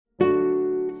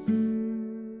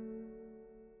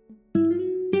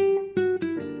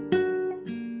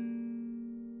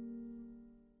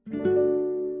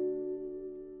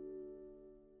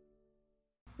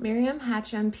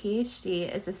Hatcham,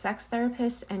 PhD, is a sex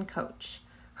therapist and coach.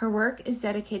 Her work is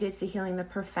dedicated to healing the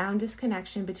profound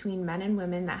disconnection between men and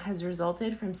women that has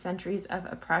resulted from centuries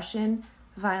of oppression,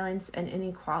 violence, and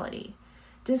inequality.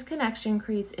 Disconnection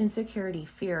creates insecurity,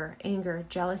 fear, anger,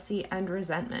 jealousy, and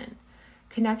resentment.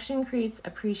 Connection creates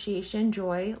appreciation,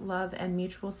 joy, love, and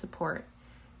mutual support.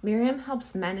 Mirjam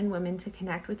helps men and women to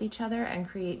connect with each other and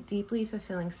create deeply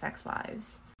fulfilling sex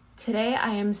lives. Today, I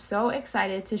am so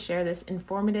excited to share this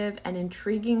informative and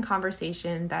intriguing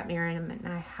conversation that Mirjam and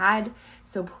I had,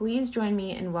 so please join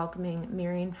me in welcoming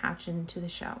Mirjam Hatcham to the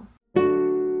show.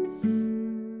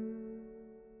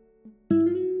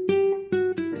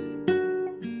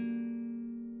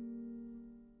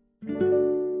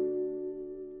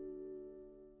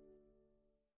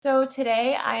 So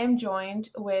today I am joined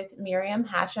with Mirjam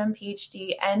Hatcham,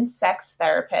 PhD and sex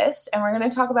therapist, and we're going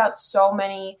to talk about so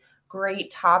many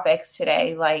great topics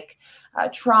today, like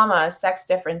trauma, sex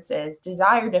differences,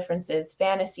 desire differences,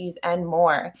 fantasies, and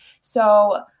more.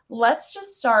 So let's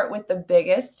just start with the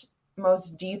biggest,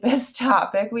 most deepest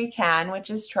topic we can, which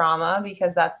is trauma,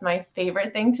 because that's my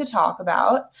favorite thing to talk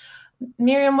about.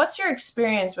 Mirjam, what's your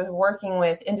experience with working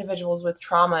with individuals with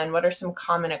trauma, and what are some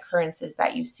common occurrences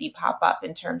that you see pop up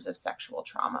in terms of sexual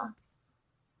trauma?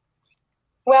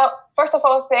 Well, first of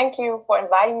all, thank you for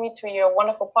inviting me to your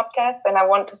wonderful podcast. And I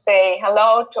want to say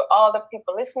hello to all the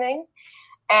people listening.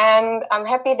 And I'm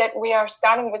happy that we are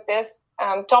starting with this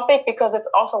topic because it's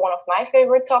also one of my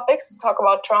favorite topics to talk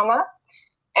about trauma.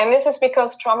 And this is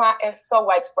because trauma is so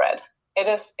widespread.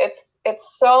 It's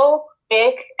so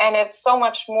big, and it's so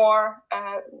much more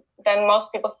than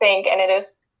most people think. And it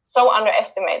is so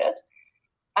underestimated.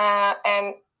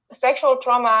 And sexual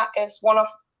trauma is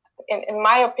in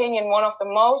my opinion, one of the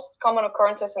most common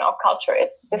occurrences in our culture.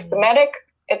 It's systematic,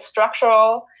 it's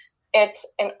structural, it's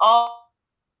in all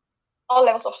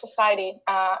levels of society.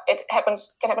 It can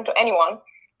happen to anyone,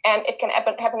 and it can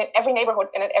happen in every neighborhood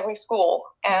and at every school,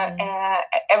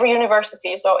 every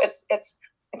university. So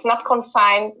it's not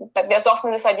confined. But there's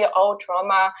often this idea,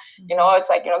 trauma, it's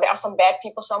like, there are some bad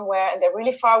people somewhere and they're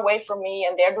really far away from me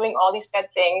and they're doing all these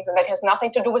bad things, and that has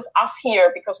nothing to do with us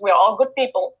here because we're all good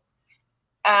people.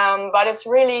 But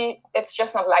it's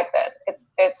just not like that.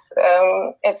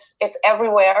 It's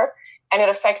everywhere, and it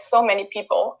affects so many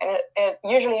people. And it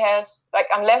usually has,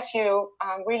 unless you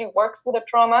really work through the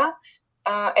trauma,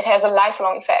 it has a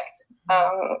lifelong effect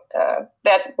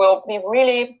that will be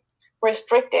really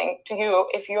restricting to you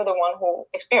if you're the one who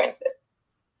experienced it.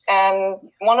 And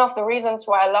one of the reasons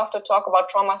why I love to talk about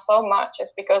trauma so much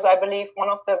is because I believe one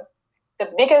of the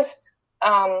biggest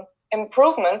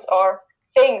improvements or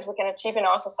things we can achieve in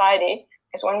our society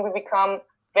is when we become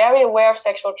very aware of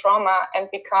sexual trauma and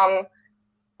become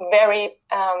very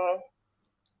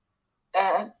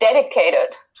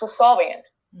dedicated to solving it.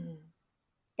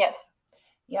 Yes.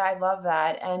 Yeah, I love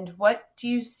that. And what do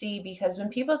you see? Because when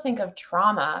people think of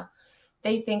trauma,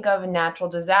 they think of a natural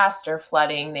disaster,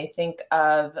 flooding. They think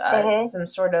of some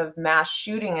sort of mass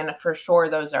shooting, and for sure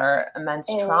those are immense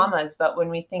traumas. But when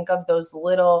we think of those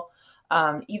little,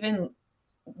 even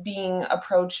being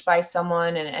approached by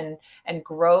someone and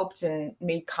groped and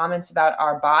made comments about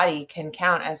our body can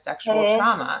count as sexual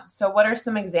trauma. So what are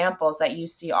some examples that you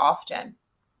see often?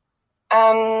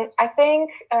 I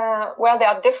think, there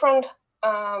are different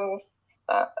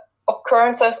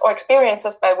occurrences or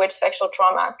experiences by which sexual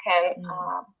trauma can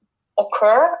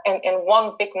occur in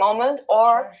one big moment,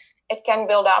 or it can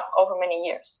build up over many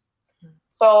years.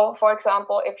 So, for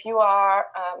example, if you are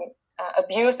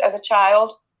abused as a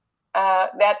child,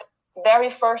 that very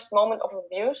first moment of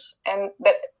abuse, and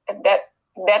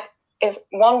that is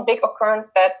one big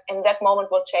occurrence that in that moment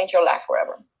will change your life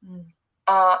forever.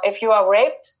 If you are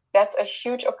raped, that's a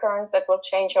huge occurrence that will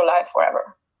change your life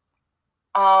forever.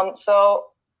 So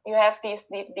you have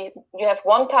you have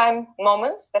one-time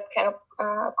moments that can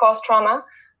cause trauma.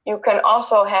 You can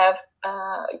also have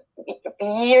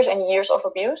years and years of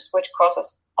abuse, which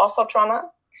causes also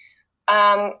trauma.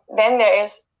 Then there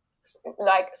is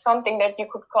something that you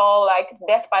could call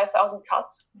death by 1,000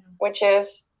 cuts, which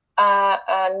is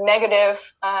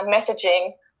negative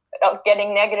messaging,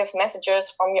 getting negative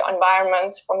messages from your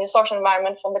environment, from your social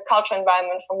environment, from the culture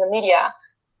environment, from the media,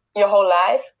 your whole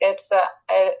life. It's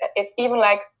even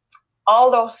like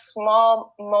all those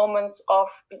small moments of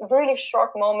really short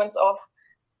moments of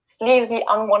sleazy,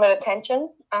 unwanted attention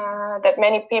that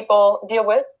many people deal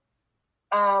with,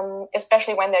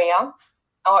 especially when they're young,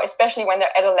 or especially when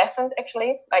they're adolescent.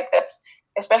 Actually, that's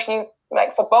especially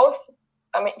for both.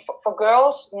 I mean, for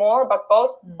girls more, but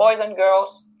both boys and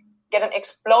girls get an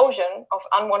explosion of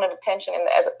unwanted attention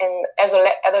in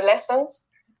adolescence,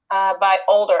 by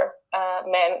older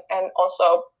men and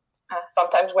also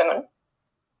sometimes women.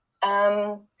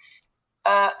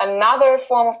 Another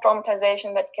form of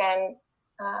traumatization that can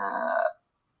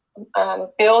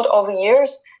build over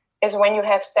years is when you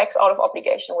have sex out of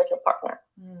obligation with your partner.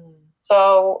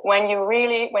 So when you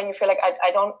feel like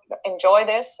I don't enjoy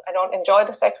this, I don't enjoy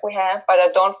the sex we have, but I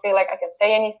don't feel like I can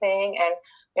say anything,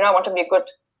 and I want to be a good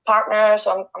partner,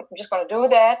 so I'm just going to do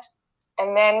that.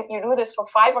 And then you do this for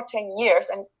 5 or 10 years,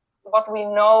 and what we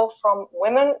know from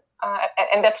women,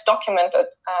 and that's documented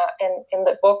in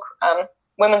the book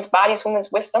Women's Bodies,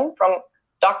 Women's Wisdom from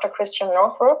Dr. Christian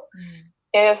Northrup,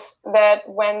 is that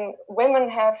when women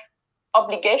have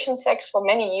obligation sex for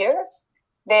many years,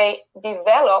 they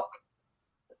develop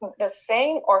the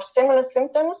same or similar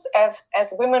symptoms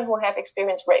as women who have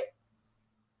experienced rape.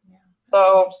 Yeah,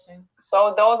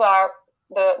 so those are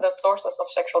the sources of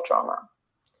sexual trauma.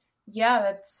 Yeah,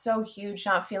 that's so huge.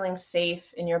 Not feeling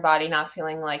safe in your body, not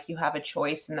feeling like you have a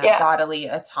choice in that bodily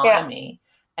autonomy.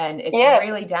 Yeah. And it's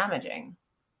really damaging.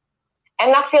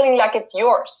 And not feeling like it's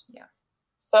yours. Yeah.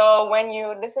 So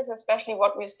this is especially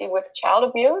what we see with child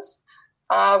abuse,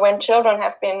 when children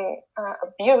have been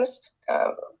abused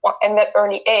in that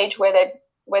early age where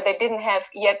they didn't have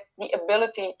yet the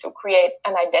ability to create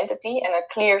an identity and a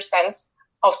clear sense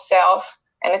of self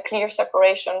and a clear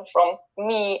separation from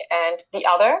me and the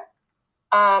other.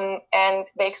 And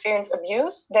they experience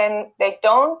abuse, then they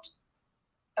don't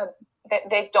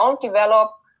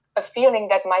develop a feeling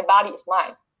that my body is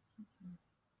mine,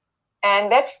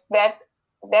 and that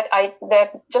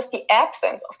just the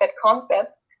absence of that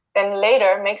concept then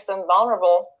later makes them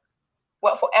vulnerable,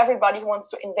 for everybody who wants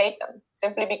to invade them,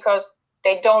 simply because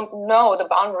they don't know the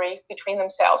boundary between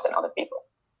themselves and other people.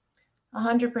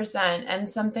 100%. And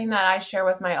something that I share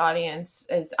with my audience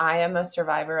is I am a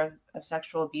survivor of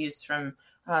sexual abuse, from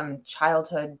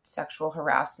childhood sexual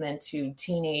harassment to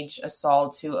teenage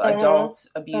assault to adult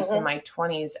abuse in my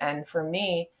 20s. And for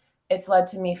me, it's led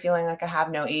to me feeling like I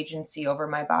have no agency over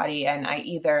my body. And I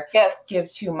either give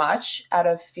too much out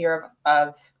of fear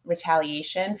of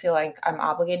retaliation, feel like I'm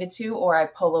obligated to, or I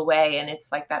pull away, and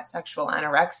it's like that sexual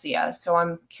anorexia. So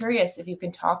I'm curious if you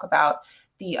can talk about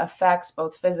the effects,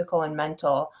 both physical and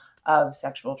mental, of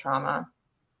sexual trauma.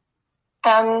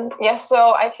 Yes,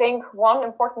 so I think one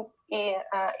important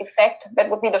effect that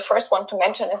would be the first one to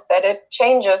mention is that it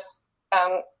changes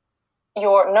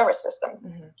your nervous system.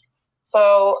 Mm-hmm.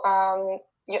 So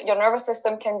your nervous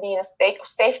system can be in a state of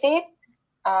safety.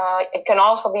 It can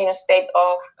also be in a state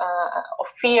of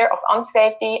fear, of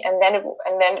unsafety, and then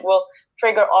it will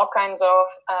trigger all kinds of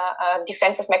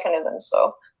defensive mechanisms.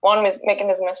 So one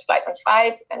mechanism is flight and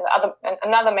fight, and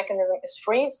another mechanism is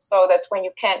freeze. So that's when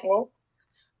you can't move.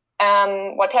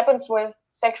 What happens with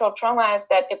sexual trauma is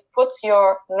that it puts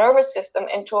your nervous system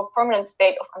into a permanent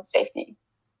state of unsafety.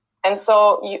 And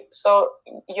so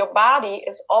your body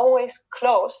is always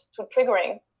close to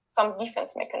triggering some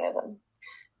defense mechanism.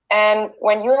 And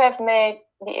when you have made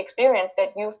the experience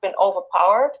that you've been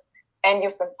overpowered and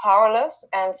you've been powerless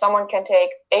and someone can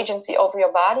take agency over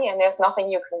your body and there's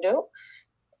nothing you can do,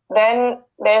 then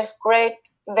there's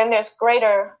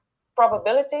greater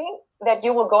probability that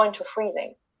you will go into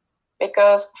freezing.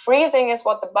 Because freezing is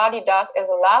what the body does as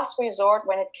a last resort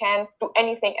when it can't do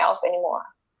anything else anymore.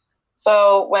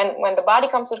 So when the body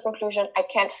comes to the conclusion, I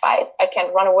can't fight, I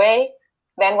can't run away,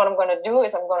 then what I'm going to do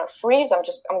is I'm going to freeze. I'm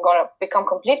going to become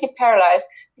completely paralyzed,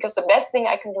 because the best thing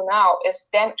I can do now is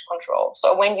damage control.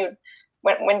 So when you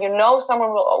know someone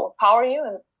will overpower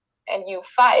you and you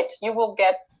fight, you will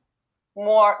get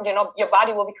more, your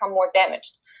body will become more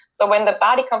damaged. So when the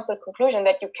body comes to the conclusion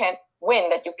that you can't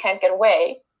win, that you can't get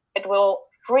away, it will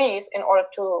freeze in order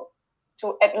to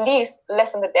at least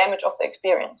lessen the damage of the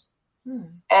experience.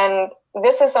 And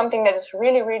this is something that is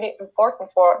really, really important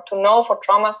to know for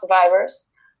trauma survivors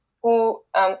who,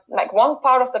 like, one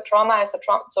part of the trauma is the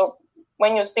trauma. So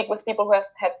when you speak with people who have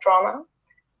had trauma,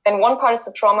 then one part is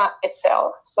the trauma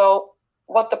itself. So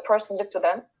what the person did to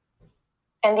them.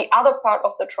 And the other part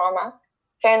of the trauma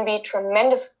can be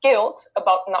tremendous guilt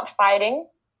about not fighting,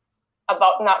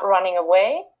 about not running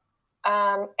away,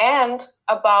 and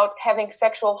about having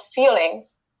sexual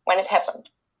feelings when it happened.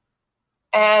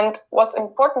 And what's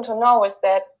important to know is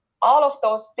that all of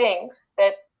those things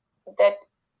that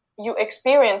you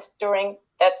experienced during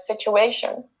that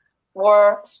situation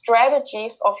were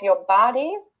strategies of your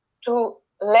body to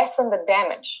lessen the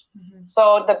damage. Mm-hmm.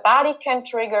 So the body can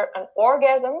trigger an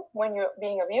orgasm when you're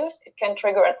being abused. It can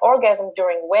trigger an orgasm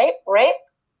during rape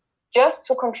just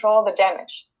to control the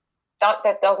damage.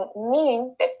 That doesn't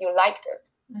mean that you liked it.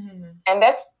 Mm-hmm. And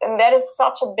that is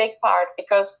such a big part,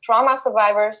 because trauma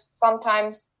survivors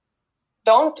sometimes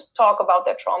don't talk about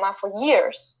their trauma for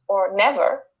years or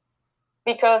never,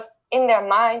 because in their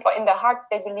mind or in their hearts,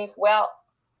 they believe, well,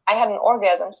 I had an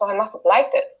orgasm, so I must have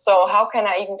liked it. So how can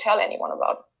I even tell anyone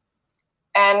about it?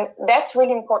 And that's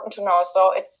really important to know.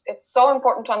 So it's so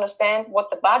important to understand what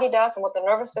the body does and what the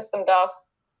nervous system does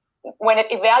when it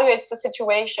evaluates the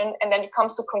situation, and then it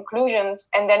comes to conclusions,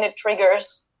 and then it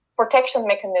triggers protection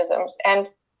mechanisms. And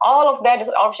all of that is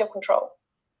out of your control.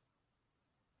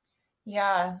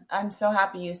 Yeah, I'm so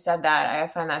happy you said that. I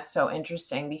find that so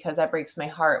interesting, because that breaks my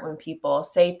heart when people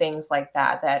say things like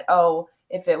that, oh,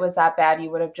 if it was that bad, you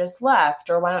would have just left,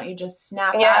 or why don't you just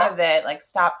snap out of it, like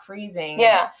stop freezing.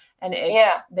 Yeah. And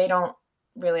they don't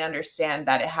really understand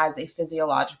that it has a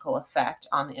physiological effect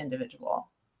on the individual.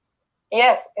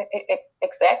 Yes,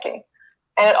 exactly.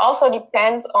 And it also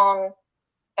depends on,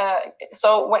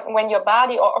 so when your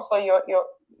body, or also your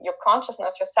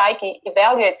consciousness, your psyche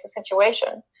evaluates the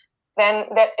situation, then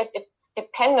that it's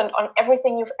dependent on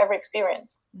everything you've ever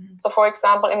experienced. Mm-hmm. So for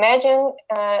example, imagine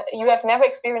you have never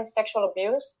experienced sexual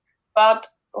abuse, but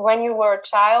when you were a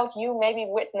child, you maybe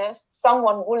witnessed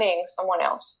someone bullying someone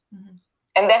else. Mm-hmm.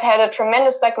 And that had a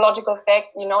tremendous psychological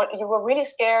effect. You know, you were really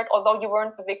scared, although you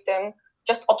weren't the victim.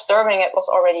 Just observing it was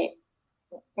already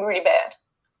really bad.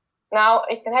 Now,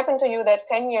 it can happen to you that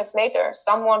 10 years later,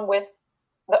 someone with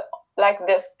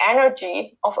this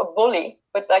energy of a bully,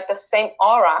 with like the same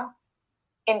aura,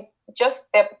 in just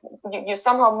that you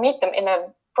somehow meet them in a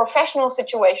professional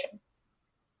situation.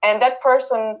 And that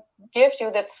person gives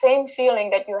you that same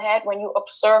feeling that you had when you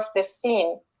observed this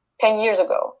scene 10 years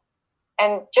ago.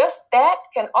 And just that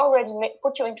can already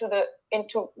put you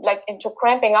into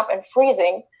cramping up and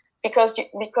freezing, because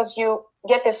you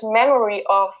get this memory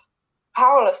of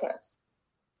powerlessness.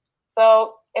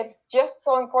 So it's just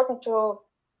so important to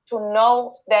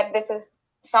know that this is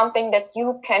something that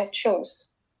you can choose.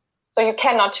 So you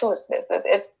cannot choose this.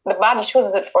 It's the body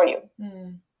chooses it for you.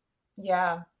 Mm.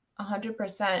 Yeah,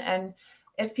 100%. And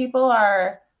if people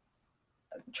are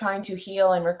trying to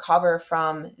heal and recover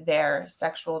from their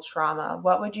sexual trauma,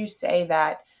 what would you say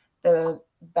that the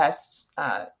best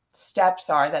steps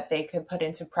are that they could put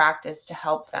into practice to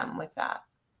help them with that?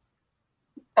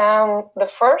 The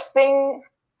first thing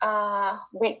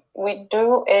we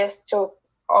do is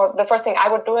the first thing I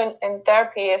would do in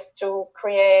therapy is to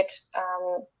create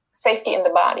safety in the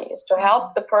body, is to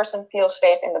help the person feel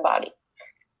safe in the body.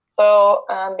 So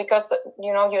because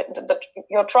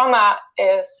your trauma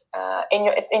is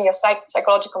it's in your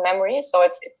psychological memory, so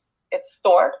it's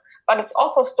stored, but it's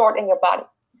also stored in your body.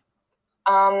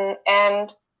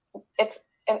 And it's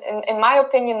in my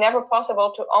opinion never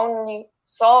possible to only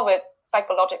solve it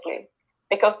psychologically,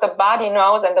 because the body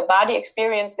knows and the body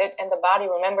experienced it and the body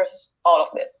remembers all of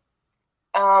this.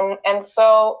 And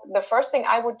so the first thing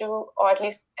I would do, or at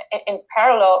least in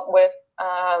parallel with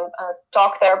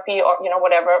talk therapy, or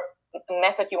whatever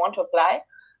method you want to apply,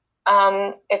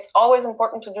 it's always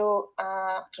important to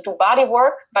do body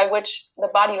work, by which the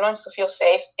body learns to feel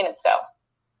safe in itself.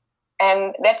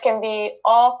 And that can be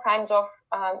all kinds of,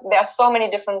 there are so many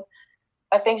different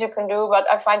things you can do, but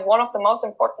I find one of the most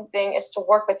important thing is to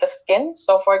work with the skin.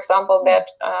 So for example,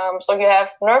 so you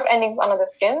have nerve endings under the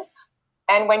skin,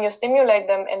 and when you stimulate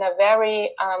them in a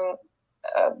very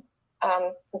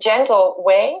gentle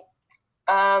way,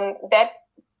 that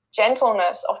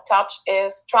gentleness of touch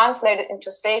is translated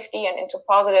into safety and into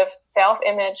positive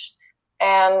self-image,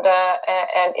 and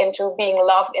into being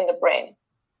loved in the brain.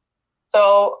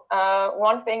 So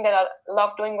one thing that I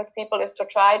love doing with people is to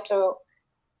try to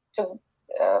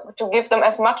give them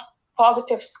as much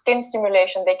positive skin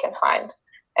stimulation they can find.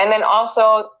 And then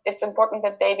also it's important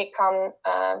that they become,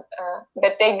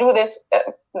 that they do this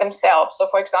themselves. So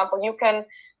for example, you can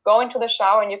go into the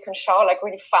shower and you can shower like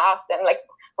really fast and like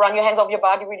run your hands off your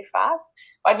body really fast.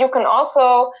 But you can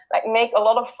also like make a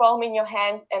lot of foam in your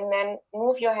hands and then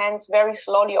move your hands very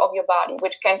slowly off your body,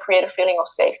 which can create a feeling of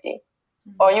safety.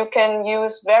 Mm-hmm. Or you can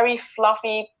use very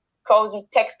fluffy, cozy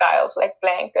textiles like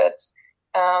blankets,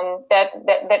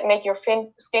 that make your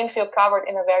skin feel covered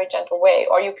in a very gentle way.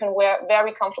 Or you can wear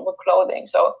very comfortable clothing.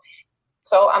 So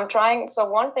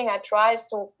one thing I try is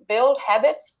to build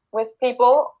habits with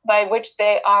people by which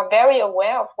they are very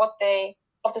aware of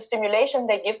of the stimulation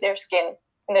they give their skin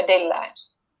in their daily lives.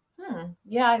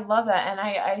 Yeah, I love that. And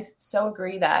I so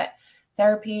agree that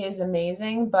therapy is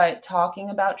amazing, but talking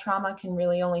about trauma can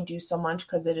really only do so much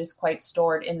because it is quite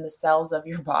stored in the cells of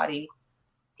your body.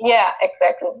 Yeah,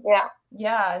 exactly. Yeah.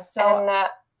 Yeah. So,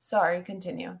 sorry,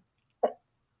 continue.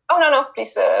 Oh, no,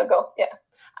 please go. Yeah.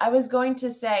 I was going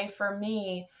to say, for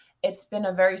me, it's been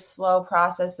a very slow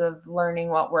process of learning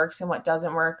what works and what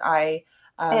doesn't work. I,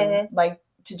 like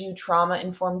to do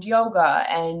trauma-informed yoga.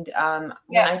 And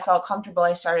when I felt comfortable,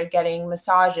 I started getting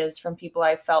massages from people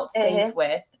I felt safe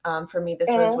with. For me, this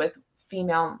was with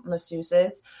female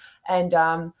masseuses.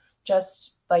 And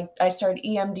just like I started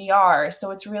EMDR. So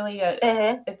it's really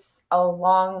it's a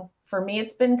long, for me,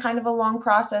 it's been kind of a long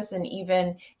process. And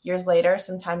even years later,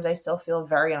 sometimes I still feel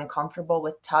very uncomfortable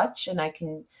with touch, and I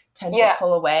can tend to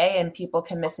pull away, and people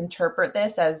can misinterpret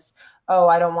this as, oh,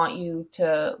 I don't want you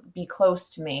to be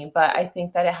close to me. But I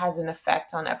think that it has an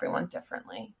effect on everyone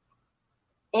differently.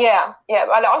 Yeah.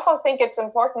 But I also think it's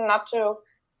important not to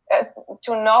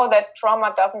know that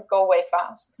trauma doesn't go away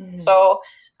fast. So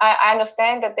I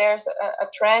understand that there's a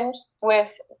trend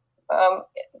with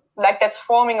like that's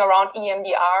forming around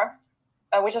EMDR,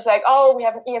 which is like, oh, we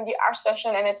have an EMDR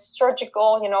session and it's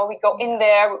surgical. You know, we go in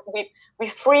there, we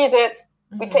freeze it,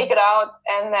 we take it out,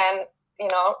 and then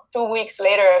 2 weeks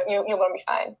later you're gonna be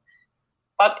fine.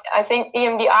 But I think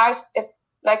EMDR, it's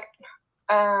like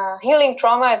healing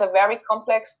trauma is a very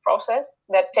complex process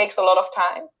that takes a lot of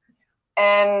time,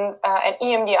 and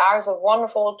EMDR is a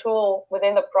wonderful tool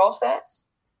within the process.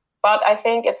 But I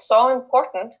think it's so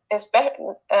important,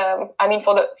 especially,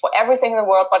 for everything in the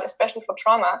world, but especially for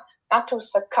trauma, not to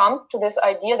succumb to this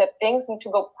idea that things need to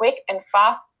go quick and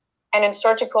fast and in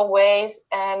surgical ways.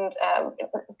 And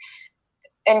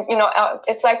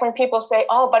it's like when people say,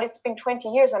 "Oh, but it's been 20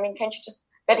 years. I mean, can't you just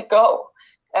let it go?"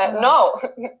 No,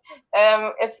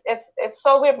 it's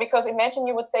so weird, because imagine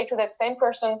you would say to that same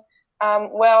person,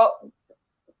 "Well,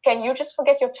 can you just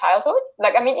forget your childhood?"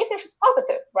 Like, I mean, even if it's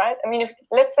positive, right? I mean, if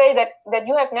let's say that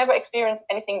you have never experienced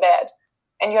anything bad,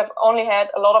 and you have only had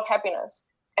a lot of happiness,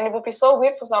 and it would be so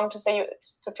weird for someone to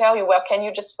tell you, "Well, can't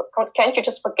you just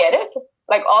forget it?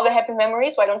 Like all the happy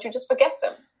memories, why don't you just forget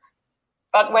them?"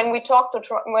 But when we talk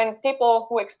when people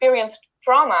who experience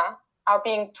trauma are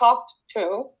being talked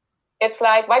to, it's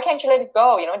like, why can't you let it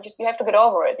go? You have to get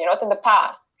over it. It's in the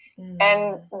past.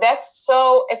 And that's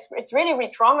it's really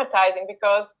re-traumatizing,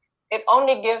 because it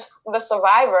only gives the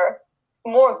survivor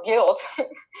more guilt.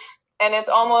 And it's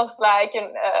almost like,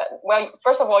 well,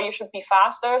 first of all, you should be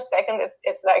faster. Second,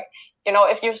 it's like,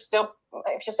 if you still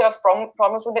have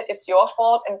problems with it, it's your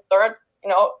fault. And third,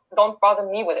 don't bother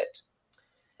me with it.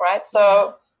 Right.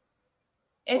 So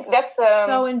that's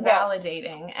so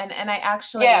invalidating. And I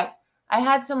actually, I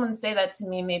had someone say that to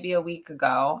me maybe a week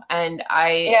ago, and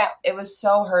it was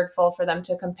so hurtful for them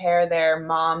to compare their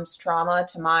mom's trauma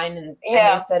to mine. And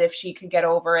they said, if she could get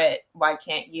over it, why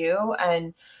can't you?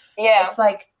 And it's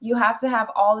like, you have to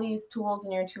have all these tools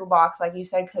in your toolbox, like you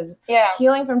said, because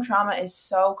healing from trauma is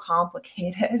so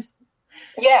complicated.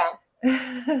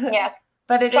 Yes.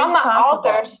 But trauma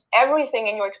alters everything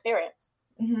in your experience.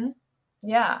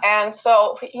 And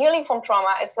so healing from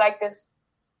trauma, it's like this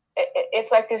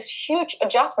huge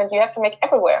adjustment you have to make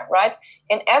everywhere, right?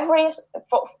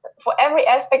 For every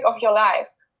aspect of your life,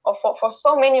 or for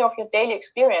so many of your daily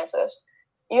experiences,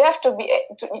 you have to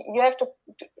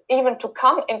even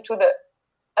come into the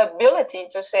ability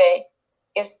to say,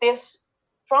 is this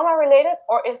trauma related,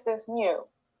 or is this new?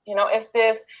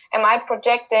 Am I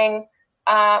projecting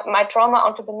my trauma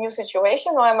onto the new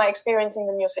situation, or am I experiencing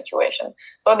the new situation?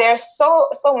 So there's so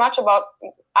much about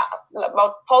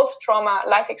post-trauma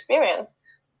life experience.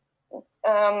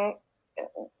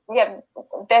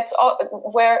 That's all,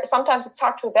 where sometimes it's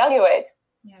hard to evaluate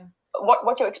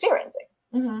what you're experiencing.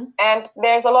 And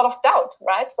there's a lot of doubt,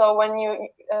 right? So when you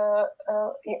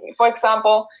for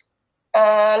example,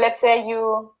 let's say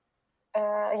you're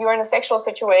in a sexual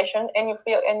situation, and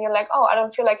you're like, "Oh, I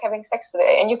don't feel like having sex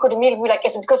today," and you could immediately be like,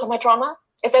 "Is it because of my trauma?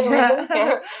 Is that the reason?"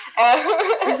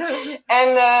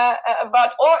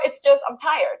 Or it's just, "I'm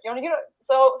tired."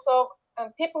 So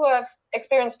people who have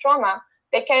experienced trauma,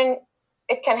 it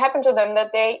can happen to them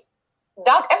that they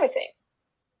doubt everything,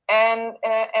 and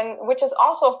which is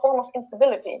also a form of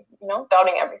instability,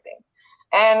 doubting everything.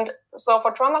 And so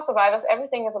for trauma survivors,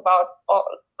 everything is about,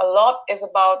 a lot is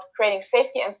about creating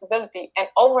safety and stability, and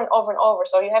over and over and over.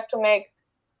 So you have to make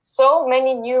so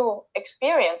many new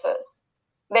experiences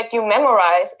that you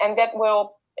memorize, and that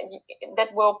will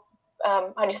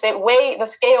weigh the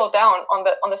scale down on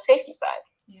the safety side.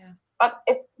 But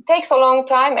it takes a long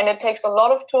time, and it takes a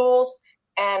lot of tools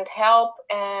and help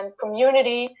and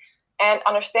community and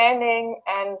understanding,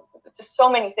 and just so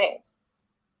many things.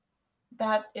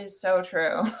 That is so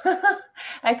true.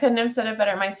 I couldn't have said it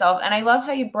better myself. And I love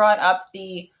how you brought up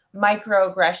the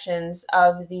microaggressions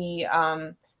of the,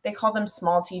 they call them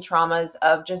small t traumas,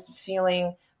 of just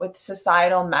feeling with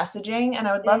societal messaging. And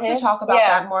I would love to talk about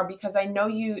that more, because I know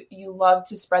you love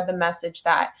to spread the message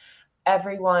that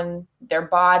everyone, their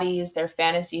bodies, their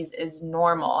fantasies is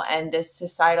normal, and this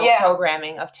societal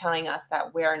programming of telling us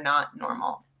that we're not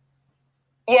normal.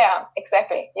 Yeah,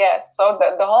 exactly. Yes. So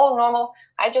the whole normal,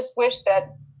 I just wish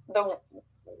that the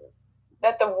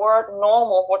word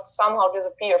normal would somehow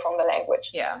disappear from the language.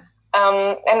 Yeah.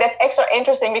 And that's extra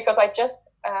interesting because I just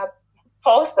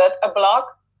posted a blog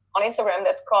on Instagram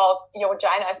that's called "Your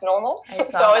Vagina is Normal."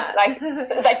 So it's like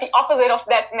the opposite of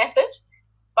that message.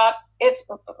 But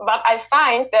I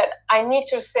find that I need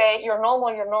to say "you're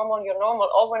normal, you're normal, you're normal"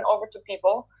 over and over to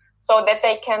people so that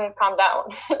they can calm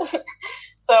down.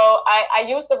 So I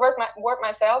use the word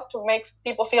myself to make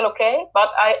people feel okay. But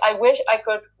I wish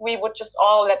we would just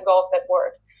all let go of that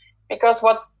word, because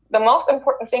what's the most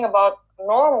important thing about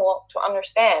normal to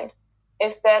understand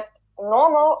is that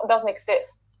normal doesn't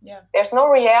exist. Yeah. There's no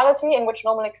reality in which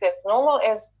normal exists. Normal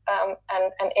is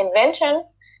an invention.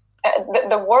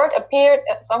 The word appeared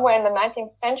somewhere in the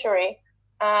 19th century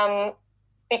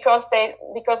because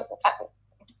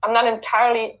I'm not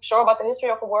entirely sure about the history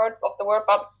of the word,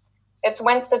 but it's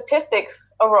when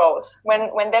statistics arose,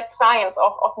 when that science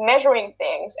of measuring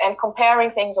things and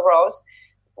comparing things arose.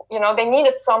 They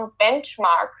needed some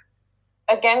benchmark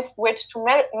against which to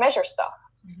measure stuff.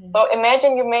 Mm-hmm. So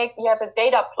imagine you have a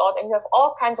data plot and you have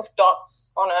all kinds of dots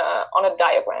on a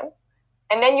diagram.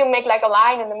 And then you make like a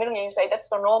line in the middle and you say that's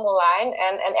the normal line,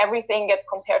 and everything gets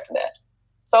compared to that.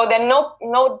 So then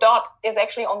no dot is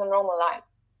actually on the normal line.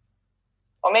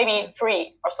 Or maybe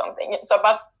 3 or something. So,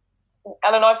 but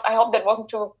I don't know I hope that wasn't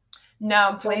too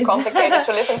complicated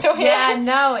to listen to. Yeah,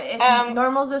 no,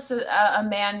 normal is a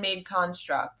man-made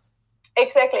construct.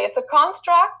 Exactly. It's a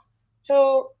construct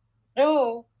to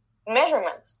do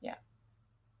measurements. Yeah.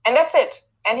 And that's it.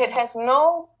 And it has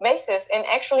no basis in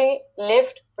actually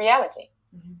lived reality.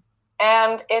 Mm-hmm.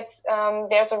 And it's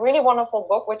there's a really wonderful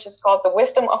book which is called The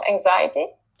Wisdom of Anxiety.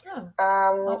 Oh,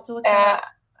 I'll have to look that up.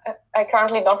 I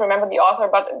currently don't remember the author,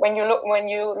 but when you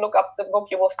look up the book,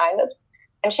 you will find it.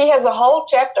 And she has a whole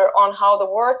chapter on how the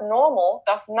word normal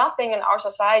does nothing in our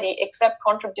society except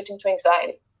contributing to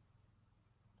anxiety.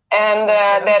 And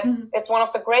that it's one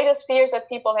of the greatest fears that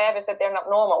people have is that they're not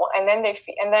normal. And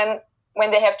then when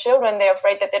they have children, they're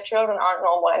afraid that their children aren't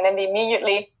normal. And then they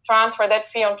immediately transfer that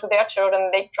fear onto their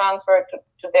children. They transfer it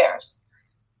to theirs.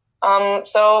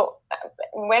 So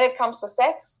when it comes to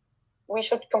sex, we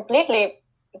should completely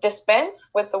dispense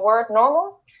with the word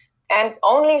normal and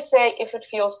only say if it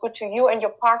feels good to you and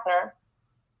your partner.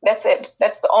 That's it.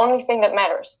 That's the only thing that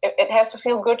matters. It has to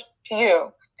feel good to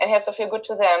you, and it has to feel good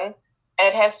to them, and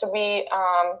it has to be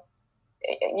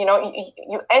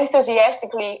you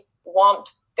enthusiastically want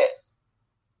this,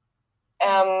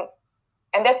 and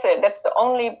that's it. That's the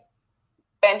only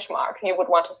benchmark you would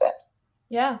want to set.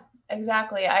 Yeah,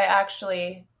 exactly. I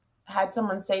actually had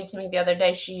someone say to me the other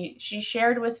day, she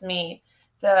shared with me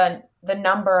the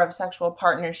number of sexual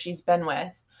partners she's been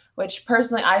with, which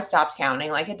personally I stopped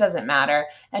counting. Like, it doesn't matter.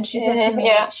 And she said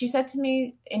to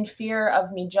me, in fear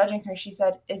of me judging her, she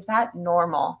said, "Is that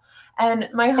normal?" And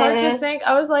my heart just sank.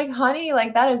 I was like, honey,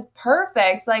 like, that is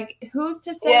perfect. Like, who's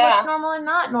to say what's normal and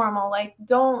not normal? Like,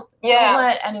 don't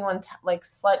let anyone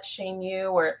slut shame you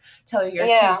or tell you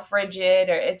you're too frigid,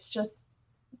 or it's just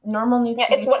normal needs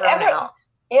to be thrown out.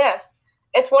 Yes.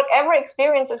 It's whatever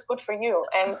experience is good for you.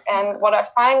 And what I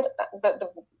find the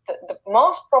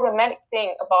most problematic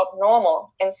thing about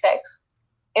normal in sex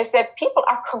is that people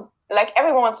are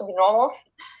everyone wants to be normal,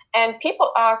 and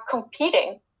people are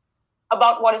competing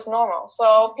about what is normal.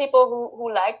 So people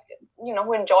who like,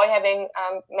 who enjoy having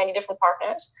many different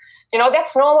partners,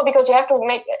 that's normal because you have to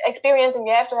make experience and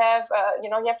you have to have, you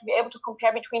have to be able to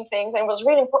compare between things. And it was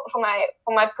really important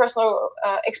for my personal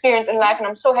experience in life. And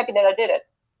I'm so happy that I did it.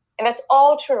 And that's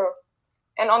all true.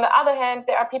 And on the other hand,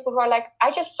 there are people who are like,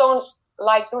 I just don't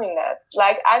like doing that.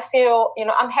 Like, I feel,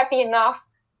 I'm happy enough,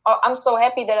 or I'm so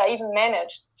happy that I even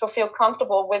managed to feel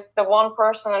comfortable with the one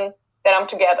person that I'm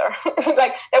together.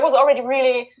 Like, that was already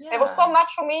really, there was so much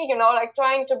for me, like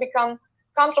trying to become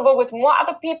comfortable with more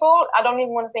other people. I don't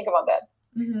even want to think about that.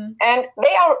 Mm-hmm. And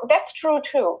that's true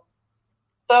too.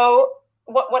 So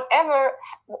whatever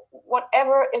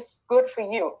is good for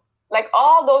you. Like,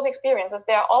 all those experiences,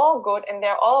 they're all good and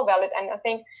they're all valid. And I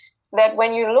think that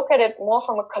when you look at it more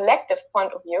from a collective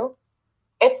point of view,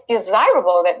 it's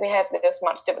desirable that we have this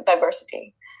much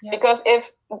diversity. Yeah. Because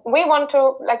if we want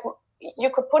to, like, you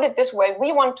could put it this way,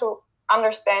 we want to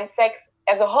understand sex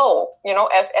as a whole,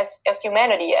 as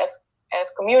humanity, as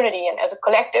community, and as a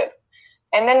collective.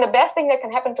 And then the best thing that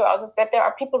can happen to us is that there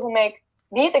are people who make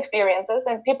these experiences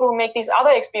and people who make these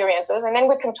other experiences, and then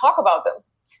we can talk about them.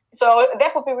 So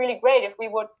that would be really great if we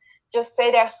would just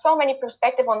say there are so many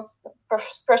perspectives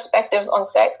on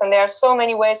sex, and there are so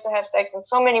many ways to have sex and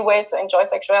so many ways to enjoy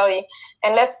sexuality,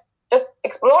 and let's just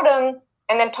explore them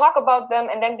and then talk about them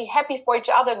and then be happy for each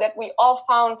other that we all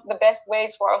found the best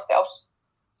ways for ourselves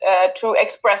to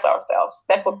express ourselves.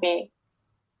 That would be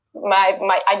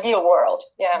my ideal world.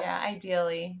 Yeah,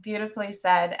 ideally. Beautifully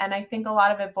said. And I think a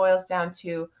lot of it boils down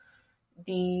to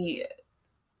the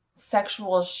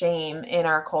sexual shame in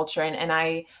our culture. And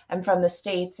I am from the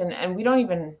States, and we don't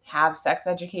even have sex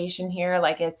education here.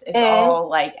 Like it's all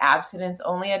like abstinence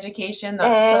only education.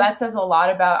 So that says a lot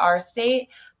about our state,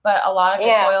 but a lot of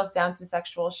it boils down to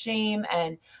sexual shame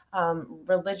and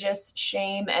religious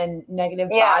shame and negative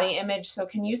body image. So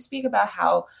can you speak about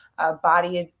how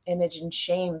body image and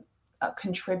shame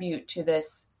contribute to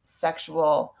this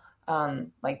sexual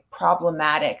like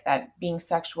problematic, that being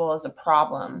sexual is a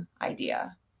problem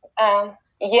idea? Well,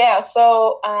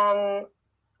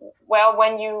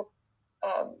 when you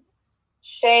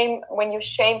shame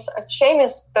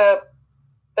is the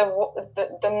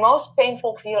most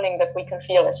painful feeling that we can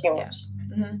feel as humans,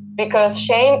 because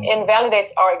shame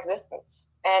invalidates our existence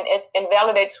and it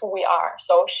invalidates who we are.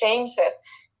 So shame says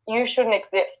you shouldn't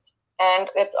exist. And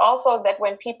it's also that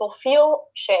when people feel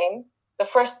shame, the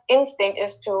first instinct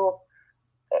is to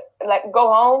like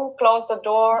go home, close the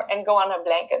door, and go under a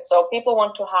blanket. So people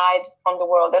want to hide from the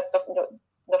world. That's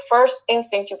the first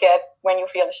instinct you get when you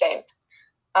feel ashamed.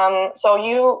 So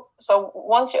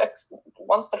once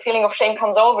the feeling of shame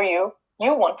comes over you,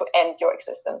 you want to end your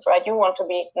existence, right? You want to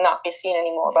not be seen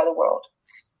anymore by the world.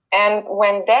 And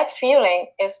when that feeling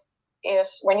is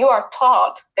when you are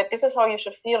taught that this is how you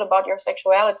should feel about your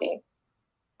sexuality,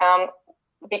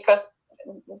 because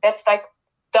that's like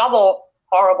double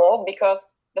horrible,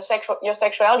 because your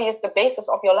sexuality is the basis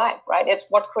of your life, right? It's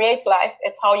what creates life.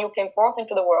 It's how you came forth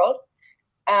into the world.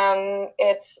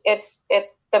 It's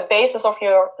the basis of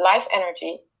your life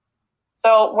energy.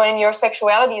 So when your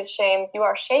sexuality is shamed, you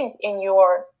are shamed in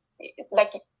your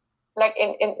like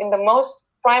in the most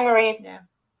primary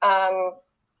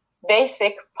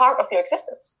basic part of your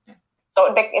existence.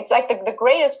 So it's like the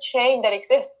greatest shame that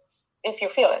exists if you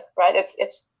feel it, right? It's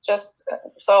just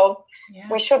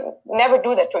we should never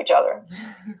do that to each other.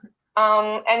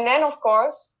 And then of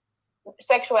course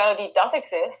sexuality does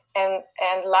exist, and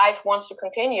life wants to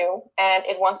continue, and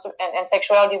it wants to and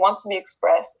sexuality wants to be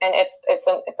expressed, and it's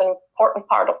an important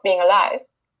part of being alive,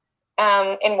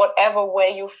 in whatever way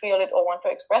you feel it or want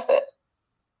to express it.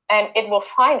 And it will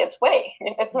find its way.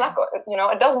 It's not,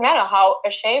 it doesn't matter how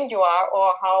ashamed you are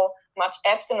or how much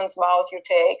abstinence vows you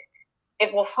take.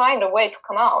 It will find a way to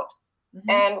come out.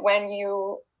 And when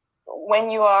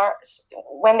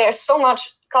there's so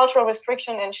much cultural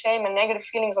restriction and shame and negative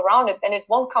feelings around it, then it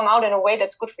won't come out in a way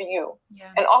that's good for you,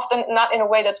 and often not in a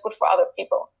way that's good for other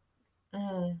people.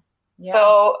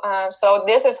 So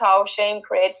this is how shame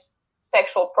creates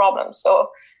sexual problems.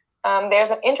 So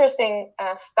there's an interesting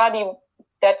study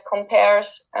that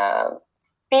compares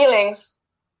feelings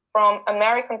from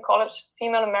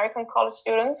female American college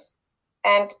students,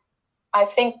 and I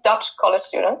think Dutch college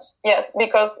students.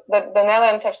 Because the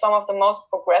Netherlands have some of the most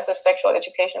progressive sexual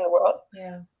education in the world.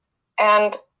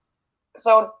 And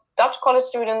so Dutch college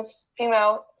students,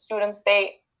 female students,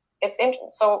 they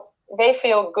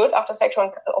feel good after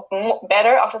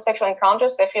better after sexual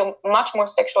encounters. They feel much more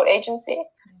sexual agency,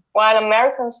 while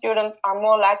American students are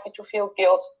more likely to feel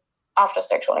guilt after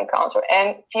sexual encounter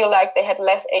and feel like they had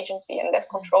less agency and less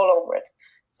control over it.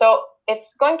 So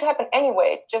it's going to happen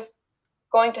anyway. It's just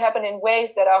going to happen in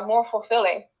ways that are more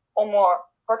fulfilling or more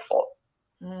hurtful.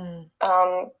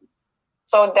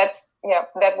 So that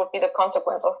would be the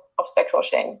consequence of sexual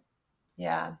shame.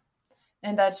 Yeah.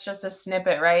 And that's just a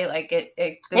snippet, right? Like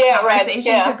this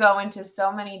conversation could go into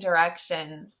so many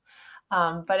directions.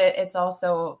 But it's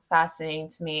also fascinating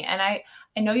to me. And I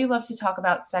know you love to talk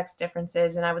about sex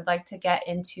differences, and I would like to get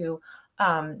into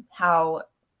how,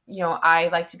 I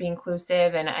like to be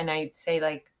inclusive, and I say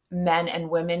like men and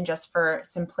women just for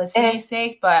simplicity's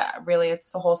sake, but really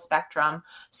it's the whole spectrum.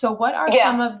 So what are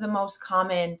some of the most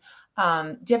common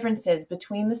differences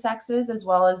between the sexes, as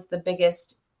well as the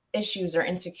biggest issues or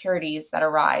insecurities that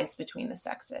arise between the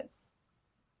sexes?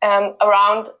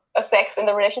 Around a sex in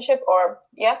the relationship, or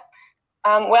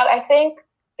well, I think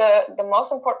the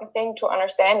most important thing to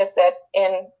understand is that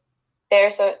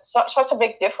there's such a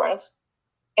big difference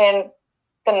in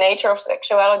the nature of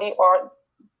sexuality, or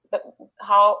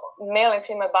how male and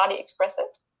female body express it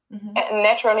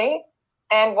naturally,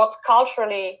 and what's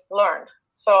culturally learned.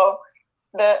 So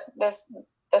the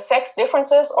sex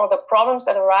differences or the problems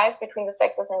that arise between the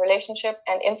sexes in relationship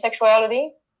and in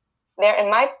sexuality, they're, in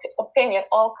my opinion,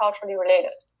 all culturally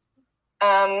related.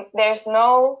 there's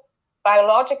no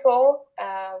biological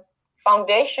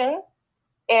foundation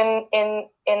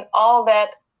in all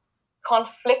that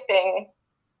conflicting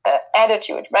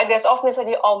attitude, right? There's often this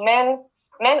idea,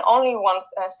 men only want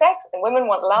sex and women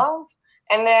want love.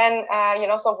 And then,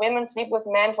 so women sleep with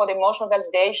men for the emotional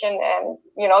validation, and,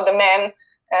 the men,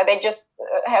 they just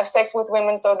have sex with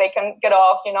women so they can get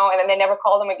off, and then they never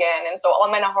call them again. And so all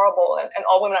men are horrible and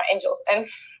all women are angels. And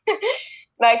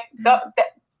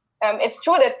it's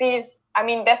true that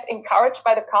that's encouraged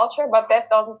by the culture, but that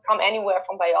doesn't come anywhere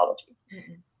from biology.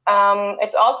 Mm-hmm.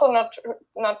 It's also not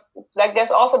like,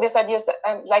 there's also this idea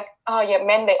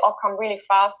men, they all come really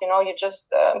fast. You just,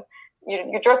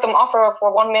 you jerk them off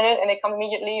for 1 minute and they come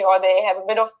immediately, or they have a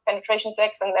bit of penetration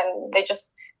sex and then they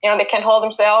just, they can't hold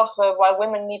themselves, while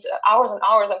women need hours and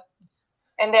hours.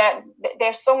 And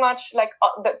there's so much, like,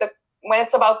 when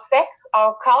it's about sex,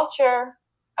 our culture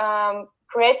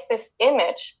creates this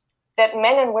image that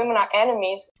men and women are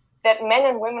enemies in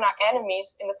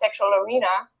the sexual arena,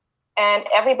 and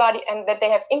that they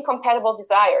have incompatible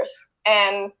desires,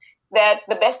 and that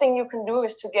the best thing you can do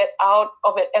is to get out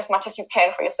of it as much as you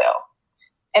can for yourself.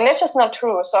 And that's just not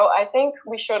true. So I think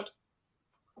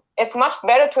it's much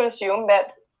better to assume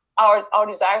that our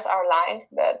desires are aligned,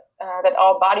 that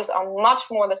our bodies are much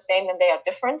more the same than they are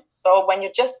different. So when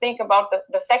you just think about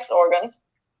the sex organs,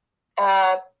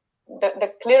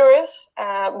 the clitoris,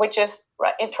 which is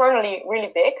internally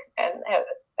really big, and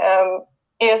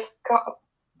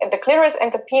the clitoris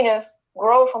and the penis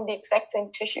grow from the exact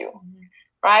same tissue. Mm-hmm.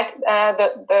 Right,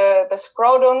 the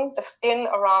scrotum, the skin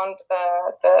around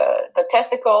the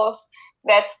testicles,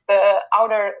 that's the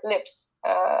outer lips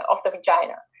of the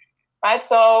vagina, right?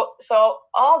 So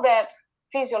all that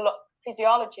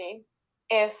physiology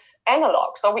is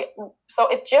analog. So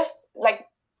it just, like,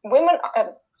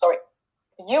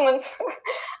 humans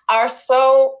are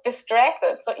so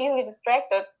easily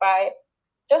distracted by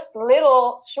just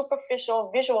little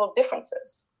superficial visual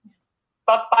differences.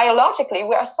 But biologically,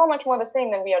 we are so much more the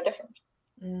same than we are different.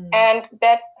 Mm. And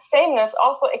that sameness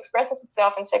also expresses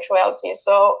itself in sexuality.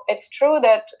 So it's true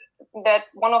that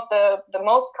one of the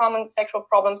most common sexual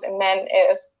problems in men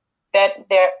is that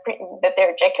they're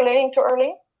ejaculating too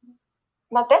early.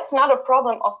 But that's not a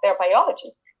problem of their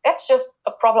biology. That's just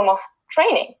a problem of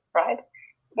training, right?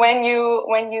 When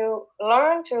you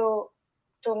learn to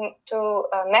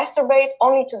masturbate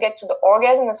only to get to the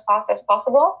orgasm as fast as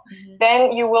possible, mm-hmm.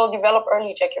 then you will develop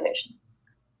early ejaculation.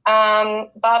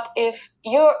 But if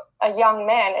you're a young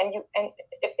man and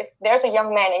if there's a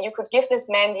young man and you could give this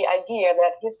man the idea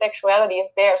that his sexuality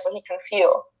is there so he can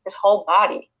feel his whole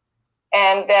body,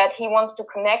 and that he wants to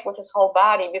connect with his whole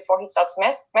body before he starts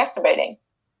masturbating,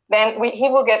 then he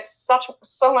will get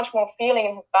so much more feeling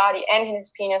in his body and in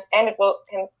his penis, and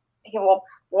he will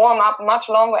warm up much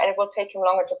longer, and it will take him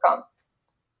longer to come.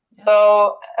 Yeah.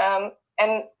 So,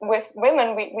 and with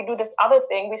women, we do this other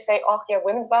thing. We say, oh, yeah,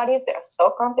 women's bodies, they are so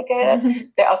complicated.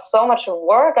 They are so much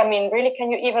work. I mean, really,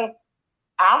 can you even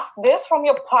ask this from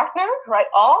your partner, right?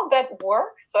 All that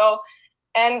work. So,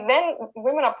 and then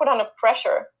women are put under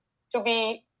pressure to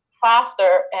be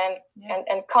faster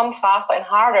and come faster and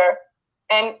harder.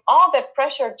 And all that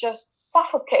pressure just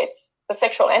suffocates the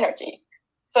sexual energy.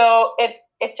 So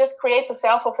it just creates a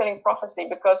self-fulfilling prophecy,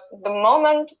 because the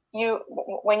moment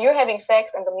when you're having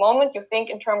sex and the moment you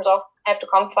think in terms of, I have to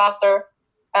come faster,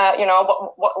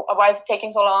 why is it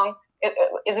taking so long?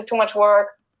 Is it too much work?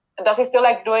 Does he still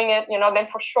like doing it? Then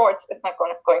for sure it's not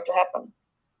going to happen.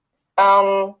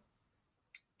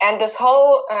 And this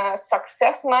whole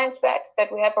success mindset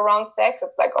that we have around sex,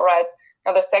 it's like, all right,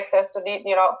 now the sex has to be,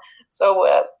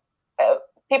 so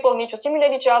people need to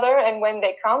stimulate each other, and when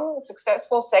they come,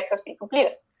 successful sex has been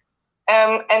completed.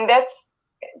 And that's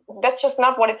just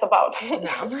not what it's about.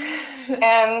 No.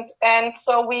 and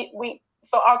so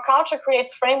so our culture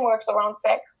creates frameworks around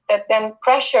sex that then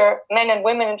pressure men and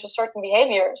women into certain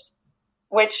behaviors,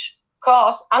 which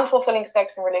cause unfulfilling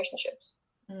sex in relationships.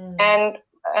 Mm. And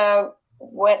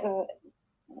when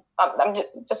I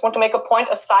just want to make a point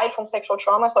aside from sexual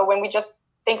trauma. So when we just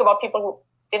think about people who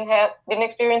didn't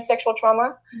experience sexual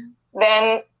trauma,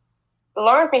 then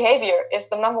learned behavior is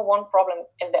the number one problem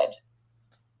in bed.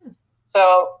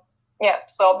 So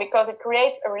because it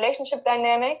creates a relationship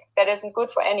dynamic that isn't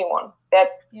good for anyone,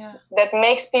 that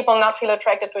makes people not feel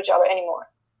attracted to each other anymore.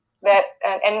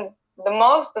 And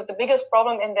the biggest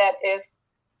problem in that is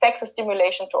sex is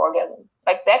stimulation to orgasm.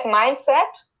 Like that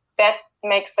mindset that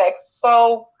makes sex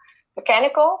so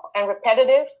mechanical and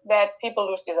repetitive that people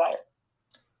lose desire.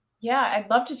 Yeah, I'd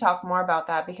love to talk more about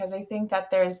that, because I think that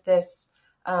there's this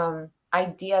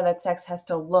idea that sex has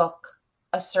to look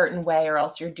a certain way or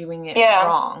else you're doing it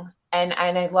wrong. And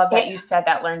I love that you said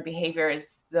that learned behavior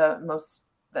is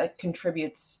that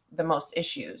contributes the most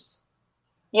issues.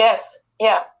 Yes.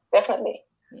 Yeah, definitely.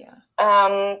 Yeah.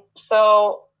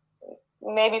 So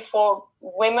maybe for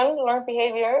women, learned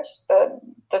behaviors,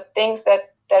 the things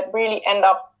that really end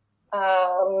up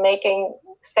making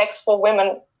sex for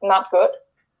women not good,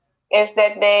 is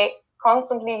that they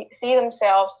constantly see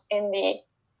themselves in the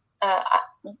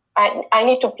I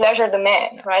need to pleasure the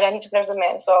man, right? I need to pleasure the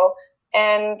man. So,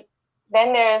 and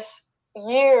then there's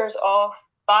years of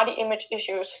body image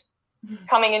issues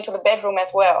coming into the bedroom as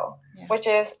well, which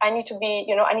is I need to be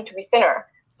thinner.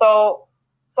 So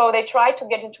they try to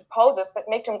get into poses that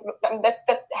make them.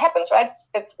 That happens, right?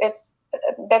 It's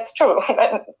that's true.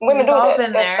 Women do that.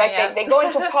 It's like they go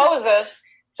into poses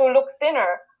to look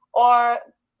thinner, or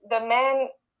the man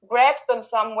grabs them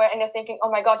somewhere and they're thinking, oh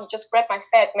my God, he just grabbed my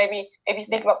fat. Maybe he's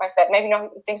thinking about my fat. Maybe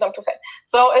he thinks I'm too fat.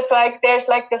 So it's like there's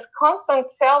like this constant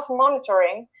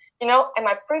self-monitoring. Am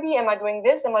I pretty? Am I doing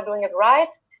this? Am I doing it right?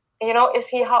 Is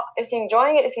he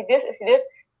enjoying it? Is he this? Is he this?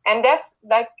 And that's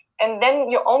like, and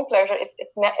then your own pleasure,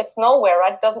 it's nowhere,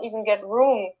 right? It doesn't even get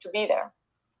room to be there.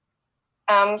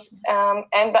 And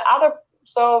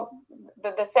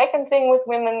the second thing with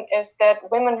women is that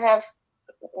women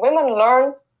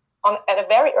learn at a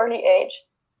very early age,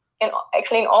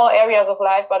 actually in all areas of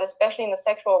life, but especially in the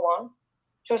sexual one,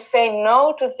 to say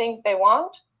no to things they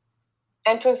want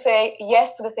and to say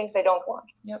yes to the things they don't want.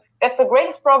 Yep. That's the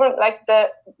greatest problem, like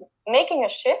making a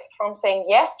shift from saying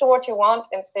yes to what you want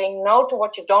and saying no to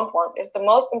what you don't want is the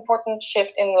most important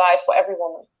shift in life for every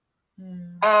woman.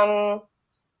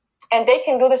 And they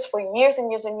can do this for years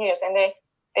and years and years, and they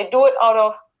do it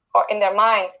or in their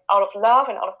minds, out of love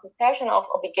and out of compassion, out of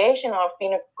obligation, out of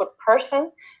being a good person.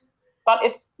 But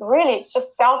it's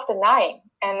just self-denying,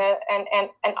 and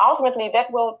ultimately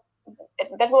that will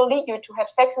lead you to have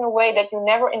sex in a way that you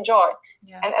never enjoy.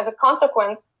 Yeah. And as a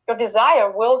consequence, your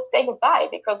desire will say goodbye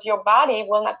because your body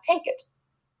will not take it.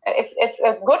 It's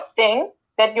a good thing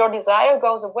that your desire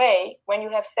goes away when you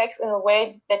have sex in a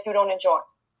way that you don't enjoy.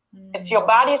 It's your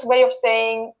body's way of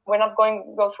saying, we're not going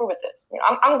to go through with this.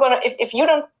 I'm gonna, if you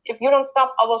don't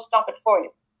stop, I will stop it for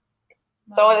you.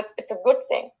 Wow. So it's a good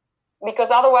thing,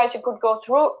 because otherwise you could go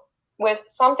through with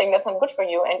something that's not good for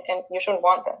you, and you shouldn't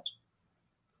want that.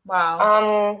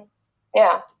 Wow.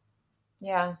 Yeah.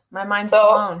 Yeah. My mind's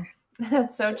blown.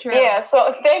 That's so true. Yeah.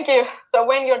 So thank you. So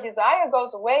when your desire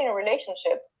goes away in a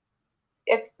relationship,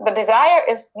 the desire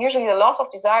is usually the loss of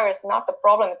desire is not the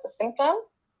problem. It's a symptom.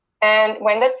 And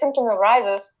when that symptom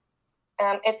arises,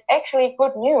 it's actually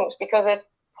good news because it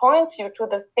points you to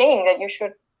the thing that you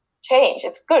should change.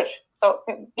 It's good. So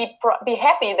be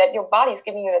happy that your body is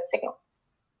giving you that signal.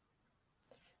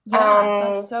 Yeah,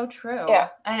 that's so true. Yeah.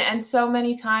 And so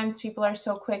many times people are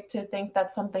so quick to think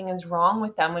that something is wrong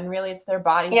with them when really it's their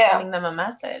body sending them a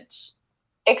message.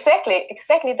 Exactly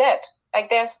that.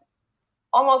 Like there's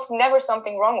almost never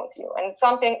something wrong with you. And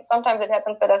sometimes it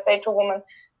happens that I say to a woman,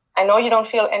 I know you don't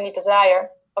feel any desire,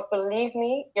 but believe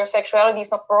me, your sexuality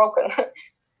is not broken.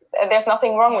 There's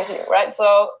nothing wrong with you, right?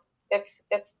 So it's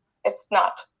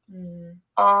not. And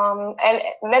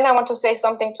then I want to say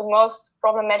something to most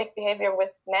problematic behavior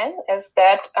with men is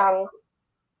that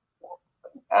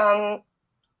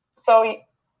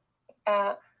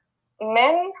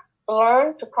men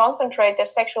learn to concentrate their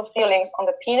sexual feelings on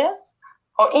the penis,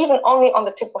 or even only on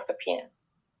the tip of the penis,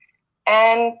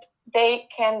 and they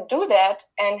can do that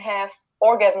and have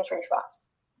orgasms really fast.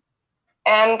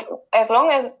 And as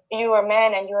long as you're a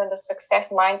man and you're in the success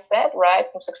mindset, right?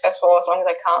 I'm successful as long as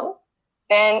I come,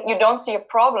 then you don't see a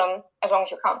problem as long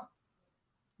as you come.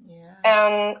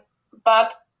 Yeah.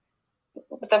 But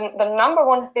the number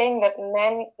one thing that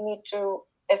men need to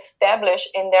establish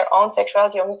in their own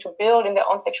sexuality, or need to build in their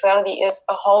own sexuality, is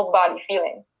a whole body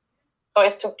feeling. So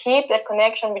it's to keep that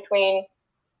connection between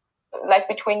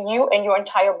you and your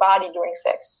entire body during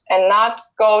sex, and not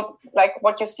go like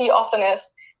what you see often is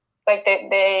like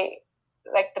they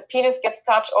like the penis gets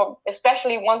touched, or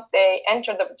especially once they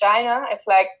enter the vagina, it's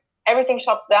like everything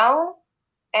shuts down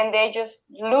and they just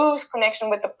lose connection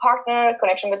with the partner,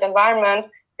 connection with the environment.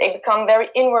 They become very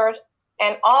inward,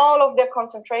 and all of their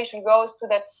concentration goes to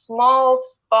that small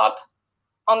spot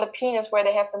on the penis where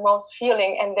they have the most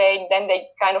feeling, and then they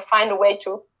kind of find a way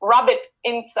to rub it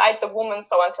inside the woman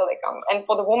until they come. And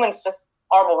for the woman, it's just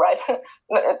horrible, right?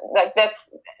 Like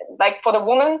that's like for the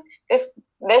woman, this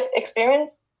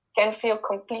experience can feel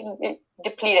completely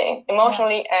depleting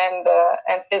emotionally and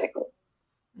physically.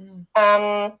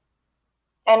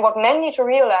 And what men need to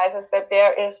realize is that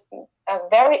there is a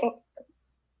very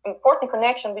important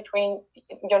connection between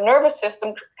your nervous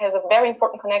system, has a very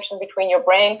important connection between your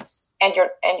brain and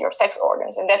your sex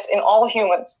organs, and that's in all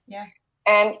humans. Yeah.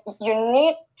 And you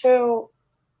need to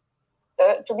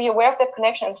be aware of that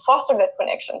connection and foster that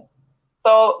connection.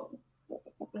 So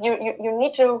you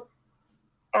need to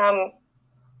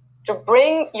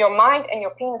bring your mind and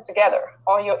your penis together,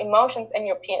 or your emotions and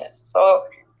your penis. So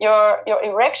your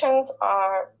erections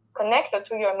are connected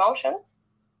to your emotions,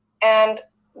 and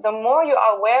the more you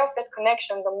are aware of that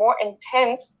connection, the more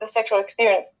intense the sexual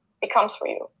experience becomes for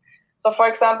you. So, for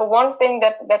example, one thing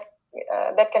that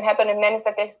can happen in men is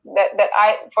that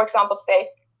I, for example, say,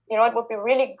 it would be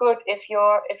really good if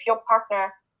your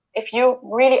partner, if you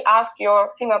really ask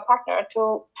your female partner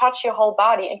to touch your whole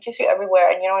body and kiss you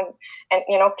everywhere,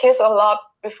 and kiss a lot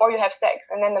before you have sex.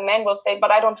 And then the man will say,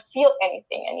 but I don't feel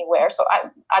anything anywhere, so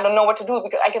I don't know what to do,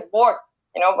 because I get bored,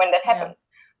 when that happens.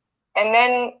 Yeah. And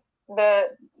then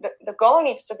the goal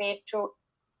needs to be to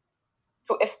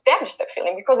establish that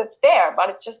feeling, because it's there, but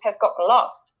it just has gotten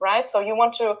lost, right? So you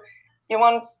want to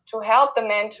help the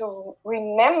man to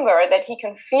remember that he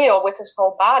can feel with his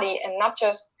whole body, and not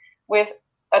just with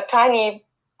a tiny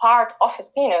part of his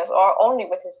penis, or only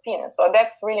with his penis. So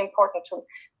that's really important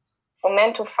for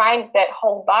men to find that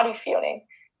whole body feeling,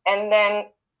 and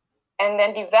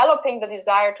then developing the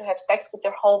desire to have sex with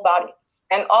their whole bodies,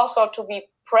 and also to be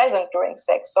present during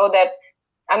sex. So that,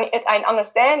 I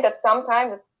understand that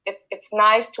sometimes it's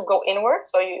nice to go inward.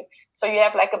 So you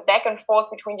have like a back and forth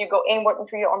between, you go inward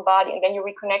into your own body, and then you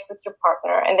reconnect with your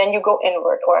partner, and then you go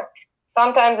inward. Or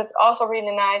sometimes it's also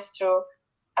really nice to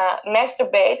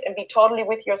masturbate and be totally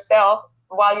with yourself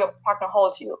while your partner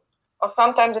holds you. Or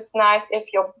sometimes it's nice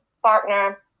if your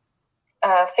partner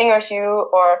fingers you,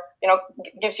 or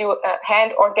gives you a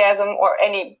hand orgasm, or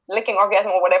any licking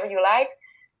orgasm, or whatever you like,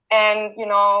 and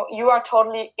you are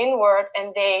totally inward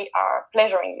and they are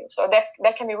pleasuring you. So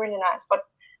that can be really nice. But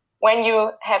when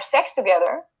you have sex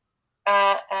together,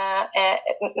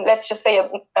 let's just say a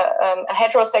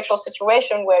heterosexual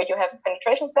situation where you have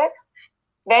penetration sex,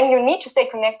 then you need to stay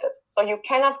connected. So you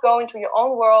cannot go into your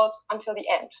own world until the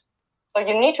end. So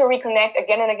you need to reconnect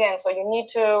again and again. So you need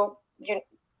to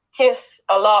kiss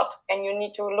a lot, and you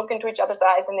need to look into each other's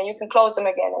eyes, and then you can close them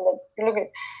again, and then you look at.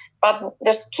 But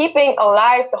just keeping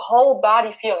alive the whole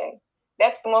body feeling,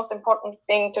 that's the most important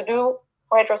thing to do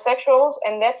for heterosexuals,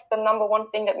 and that's the number one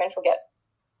thing that men forget.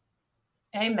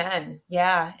 Amen.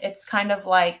 Yeah, it's kind of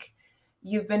like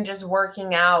you've been just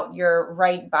working out your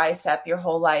right bicep your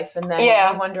whole life, and then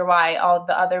you wonder why all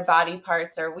the other body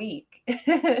parts are weak.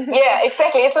 Yeah,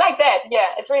 exactly. It's like that. Yeah,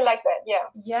 it's really like that. Yeah.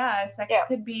 Yeah, sex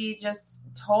could be just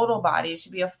total body. It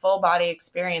should be a full body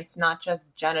experience, not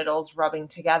just genitals rubbing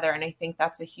together. And I think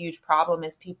that's a huge problem,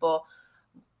 is people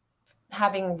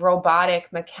having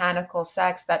robotic, mechanical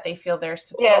sex that they feel they're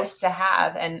supposed to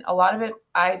have. And a lot of it,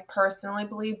 I personally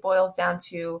believe, boils down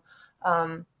to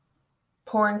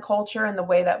porn culture and the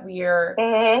way that we are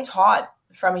taught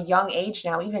from a young age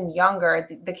now, even younger.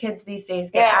 The kids these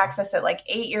days get access at like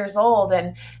 8 years old,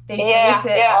 and they base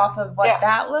it off of what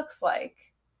that looks like.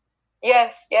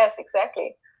 Yes,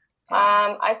 exactly.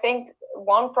 I think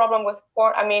one problem with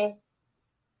porn,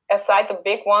 aside the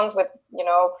big ones with,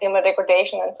 female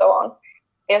degradation and so on,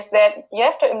 is that you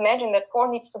have to imagine that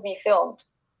porn needs to be filmed.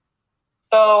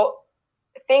 So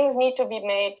things need to be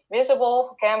made visible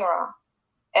for camera.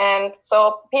 And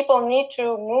so people need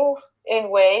to move in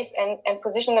ways and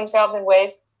position themselves in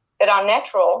ways that are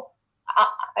natural.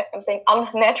 I'm saying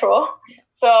unnatural.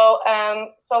 So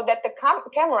that the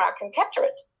camera can capture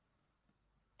it.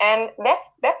 And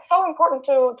that's so important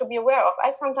to be aware of.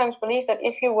 I sometimes believe that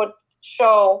if you would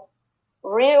show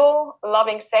real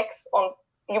loving sex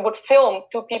you would film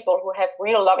two people who have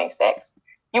real loving sex,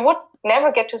 you would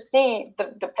never get to see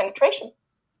the penetration,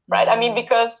 right? Mm-hmm.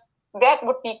 Because that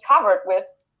would be covered with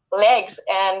legs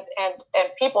and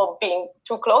people being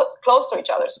too close to each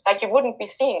other. Like, you wouldn't be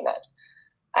seeing that.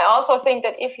 I also think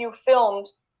that if you filmed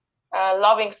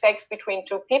loving sex between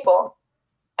two people,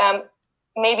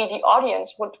 maybe the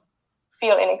audience would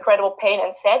feel an incredible pain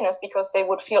and sadness, because they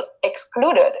would feel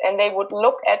excluded, and they would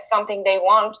look at something they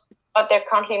want, but they're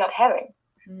currently not having.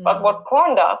 Mm. But what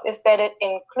porn does is that it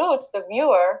includes the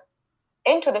viewer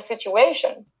into the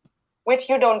situation, which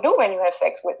you don't do when you have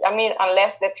sex with.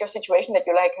 Unless that's your situation, that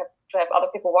you like to have other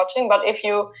people watching. But if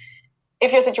your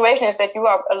situation is that you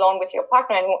are alone with your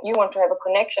partner and you want to have a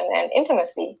connection and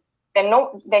intimacy, then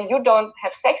you don't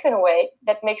have sex in a way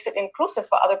that makes it inclusive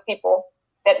for other people,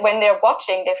 that when they're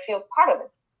watching, they feel part of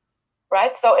it,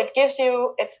 right? So it gives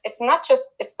you, it's not just,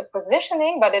 it's the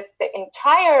positioning, but it's the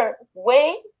entire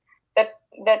way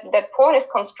that porn is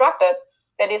constructed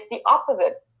that is the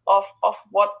opposite of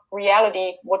what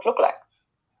reality would look like.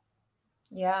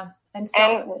 Yeah. And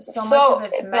so much of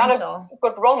it's mental. Not a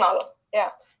good role model. Yeah.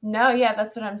 No, yeah,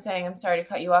 that's what I'm saying. I'm sorry to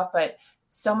cut you off, but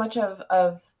so much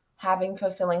of having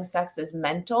fulfilling sex is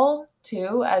mental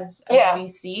too, as we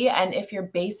see. And if you're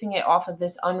basing it off of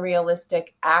this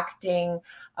unrealistic acting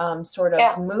sort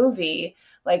of movie,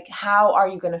 like how are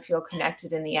you going to feel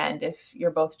connected in the end if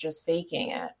you're both just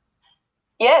faking it?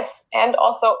 Yes, and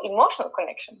also emotional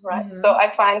connection, right? Mm-hmm. So I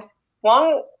find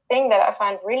one thing that I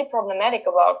find really problematic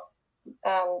about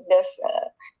this,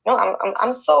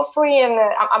 I'm so free and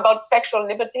I'm about sexual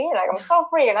liberty. Like I'm so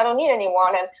free and I don't need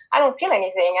anyone and I don't feel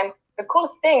anything. And the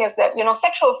coolest thing is that,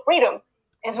 sexual freedom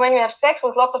is when you have sex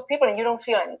with lots of people and you don't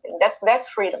feel anything. That's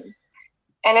freedom.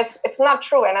 And it's not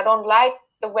true. And I don't like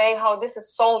the way how this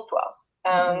is sold to us.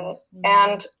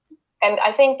 And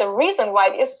I think the reason why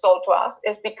it is sold to us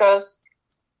is because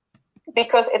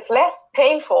it's less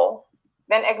painful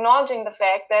than acknowledging the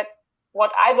fact that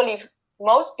what I believe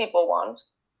most people want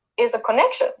is a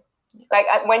connection. Like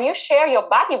when you share your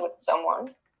body with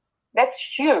someone, that's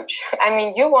huge. I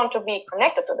mean, you want to be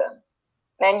connected to them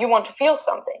and you want to feel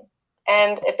something.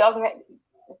 And it doesn't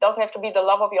have to be the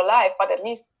love of your life, but at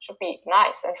least it should be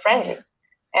nice and friendly.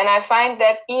 And I find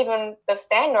that even the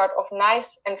standard of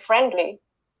nice and friendly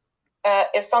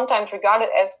is sometimes regarded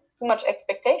as too much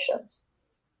expectations.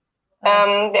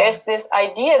 There's this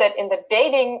idea that in the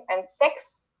dating and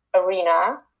sex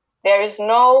arena, there is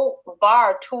no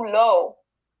bar too low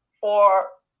for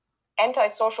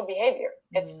antisocial behavior.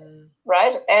 It's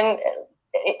right. And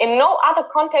in no other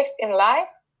context in life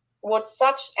would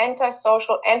such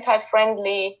antisocial,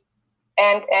 anti-friendly,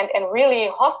 and really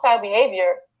hostile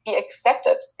behavior be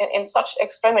accepted in such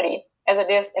extremity as it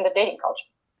is in the dating culture.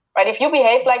 Right? If you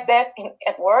behave like that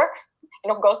at work,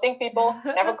 ghosting people,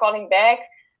 never calling back,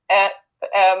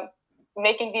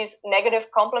 making these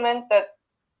negative compliments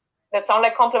that sound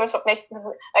like compliments, but make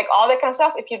like all that kind of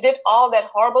stuff. If you did all that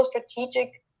horrible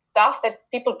strategic stuff that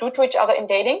people do to each other in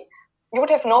dating, you would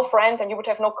have no friends and you would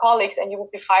have no colleagues and you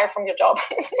would be fired from your job.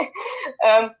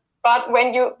 But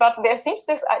there's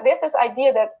this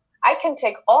idea that I can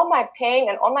take all my pain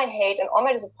and all my hate and all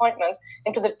my disappointments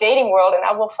into the dating world and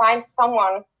I will find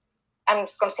someone, I'm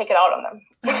just going to take it out on them.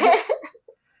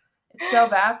 It's so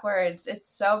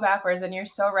backwards. And you're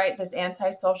so right. This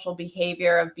antisocial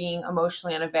behavior of being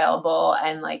emotionally unavailable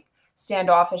and like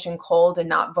standoffish and cold and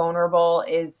not vulnerable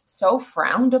is so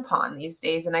frowned upon these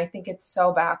days. And I think it's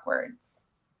so backwards.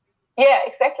 Yeah,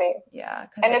 exactly. Yeah.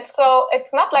 And it's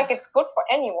not like it's good for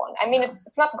anyone. I mean,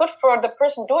 it's not good for the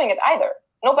person doing it either.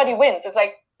 Nobody wins. It's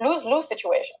like lose-lose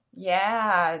situation.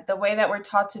 Yeah, the way that we're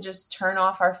taught to just turn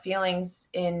off our feelings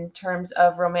in terms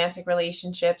of romantic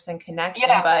relationships and connection.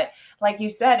 Yeah. But like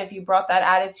you said, if you brought that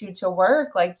attitude to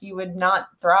work, like you would not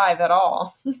thrive at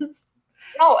all.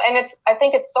 No, and I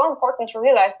think it's so important to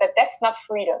realize that that's not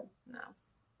freedom. No.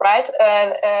 Right?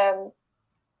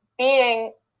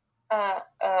 Being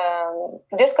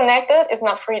disconnected is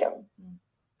not freedom.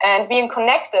 And being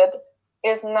connected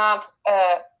is not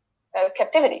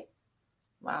captivity.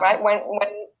 Wow. Right?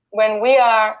 When we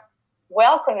are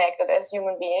well connected as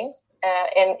human beings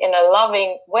in a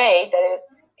loving way that is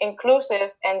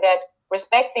inclusive and that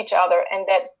respects each other, and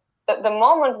that the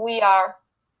moment we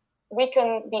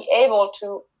can be able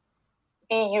to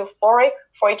be euphoric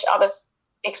for each other's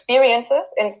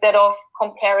experiences instead of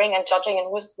comparing and judging and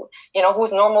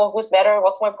who's normal, who's better,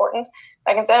 what's more important.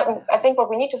 Like instead, I think what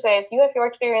we need to say is you have your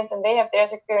experience and they have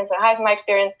theirs experience and I have my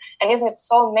experience, and isn't it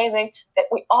so amazing that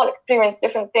we all experience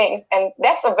different things? And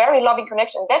that's a very loving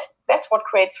connection. That's what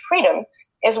creates freedom,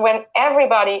 is when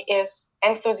everybody is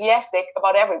enthusiastic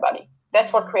about everybody.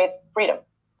 That's what creates freedom.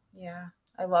 Yeah,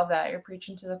 I love that. You're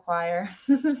preaching to the choir.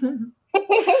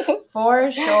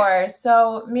 For sure.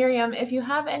 So Mirjam, if you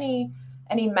have any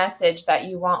message that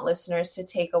you want listeners to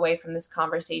take away from this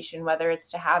conversation, whether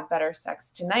it's to have better sex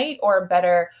tonight or a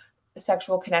better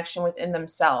sexual connection within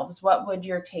themselves, what would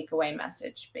your takeaway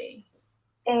message be?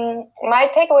 My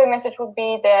takeaway message would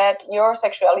be that your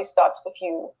sexuality starts with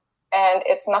you and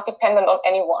it's not dependent on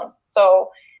anyone.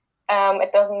 So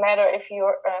it doesn't matter if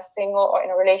you're single or in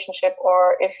a relationship,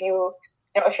 or if you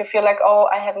feel like, oh,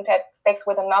 I haven't had sex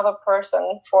with another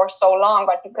person for so long,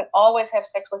 but you can always have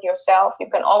sex with yourself. You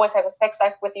can always have a sex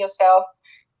life with yourself.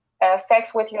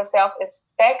 Sex with yourself is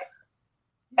sex.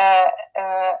 I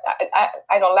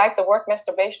don't like the word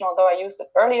masturbation, although I used it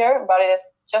earlier, but it is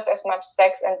just as much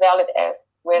sex and valid as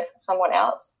with someone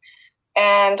else.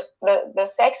 And the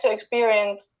sex you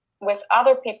experience with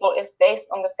other people is based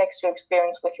on the sex you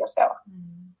experience with yourself.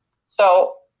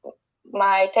 So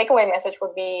my takeaway message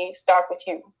would be start with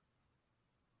you.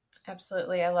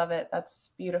 Absolutely. I love it.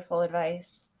 That's beautiful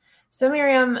advice. So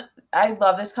Mirjam, I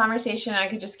love this conversation. I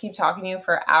could just keep talking to you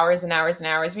for hours and hours and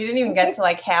hours. We didn't even get to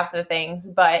like half the things,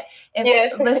 but if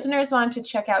Yes. listeners want to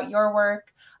check out your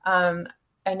work, I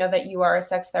know that you are a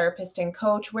sex therapist and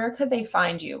coach. Where could they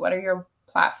find you? What are your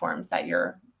platforms that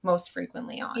you're most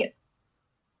frequently on? Yeah.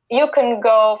 You can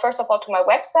go, first of all, to my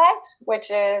website,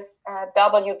 which is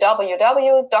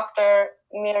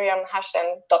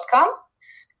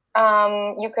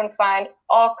www.drmirjamhashem.com. You can find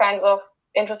all kinds of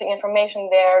interesting information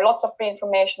there, lots of free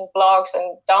information, blogs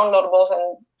and downloadables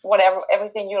and whatever,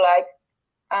 everything you like.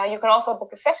 You can also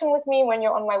book a session with me when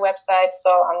you're on my website, so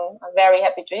I'm very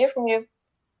happy to hear from you.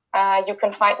 You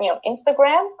can find me on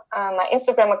Instagram. My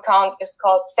Instagram account is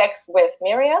called Sex with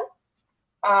Mirjam.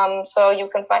 So you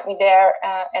can find me there,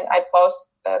 and I post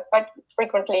quite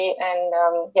frequently, and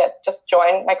just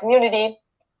join my community.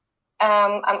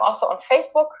 I'm also on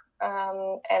Facebook,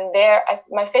 and there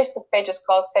my Facebook page is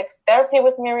called Sex Therapy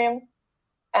with Mirjam,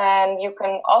 and you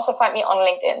can also find me on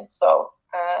LinkedIn. So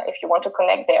if you want to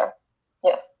connect there,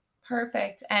 yes.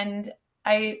 Perfect. And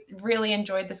I really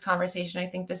enjoyed this conversation. I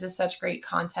think this is such great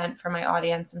content for my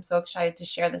audience. I'm so excited to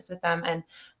share this with them. And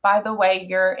by the way,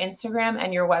 your Instagram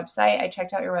and your website, I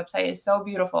checked out your website, is so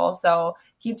beautiful. So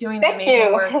keep doing the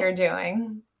amazing work you're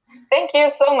doing. Thank you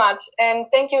so much. And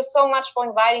thank you so much for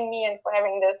inviting me and for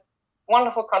having this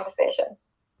wonderful conversation.